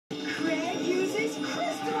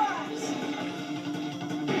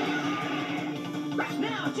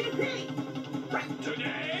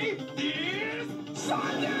Today is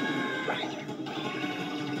Sunday!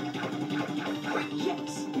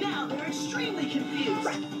 Yes, now they're extremely confused.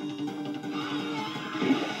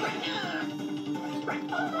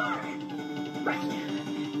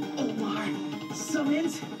 Omar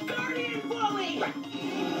summons Guardian Bully!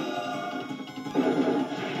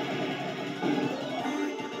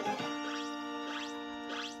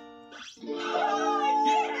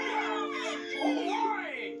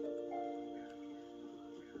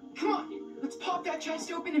 Come on, let's pop that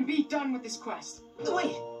chest open and be done with this quest.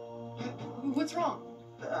 Wait, What's wrong?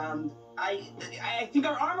 I think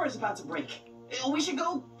our armor is about to break. We should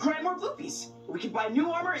go grab more Bloopies. We could buy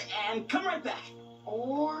new armor and come right back.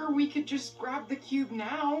 Or we could just grab the cube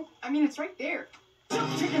now. I mean, it's right there.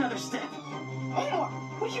 Don't take another step. Omar,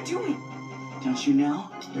 what are you doing? Don't you know?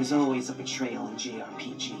 There's always a betrayal in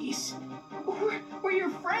JRPGs. We're your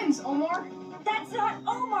friends, Omar. That's not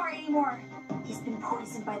Omar anymore. He's been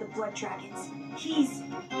poisoned by the blood dragons. He's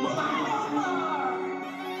Omar!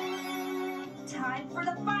 Time for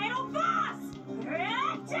the final boss!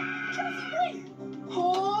 Attack!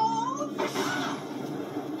 Hold!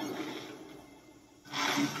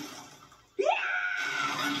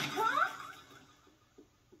 Huh?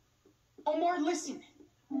 Omar, listen.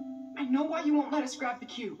 I know why you won't let us grab the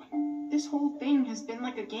cube. This whole thing has been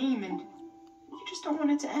like a game, and you just don't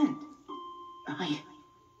want it to end. I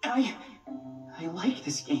like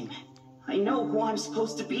this game. I know who I'm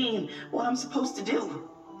supposed to be and what I'm supposed to do.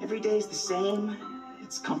 Every day's the same.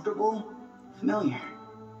 It's comfortable, familiar.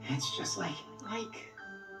 It's just like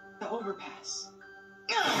the overpass.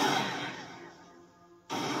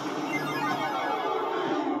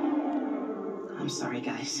 I'm sorry,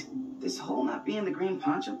 guys. This whole not being the green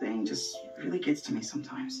poncho thing just really gets to me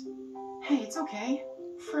sometimes. Hey, it's okay.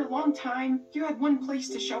 For a long time, you had one place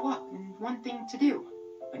to show up and one thing to do.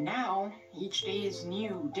 But now, each day is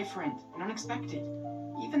new, different, and unexpected.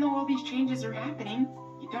 Even though all these changes are happening,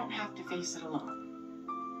 you don't have to face it alone.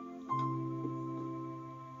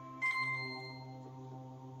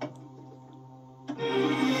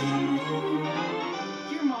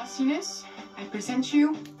 Your Mossiness, I present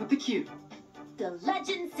you with the cube. The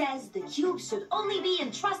legend says the cube should only be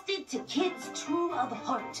entrusted to kids true of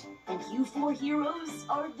heart. And you four heroes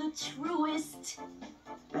are the truest.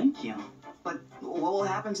 Thank you. But what will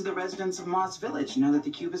happen to the residents of Moss Village now that the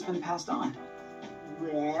cube has been passed on?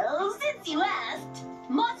 Well, since you asked,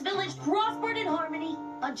 Moss Village prospered in harmony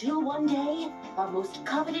until one day our most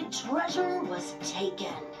coveted treasure was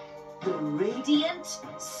taken. The Radiant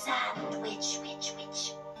Sandwich.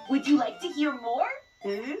 Would you like to hear more?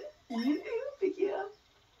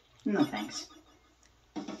 No thanks.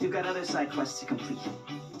 We've got other side quests to complete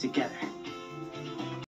together.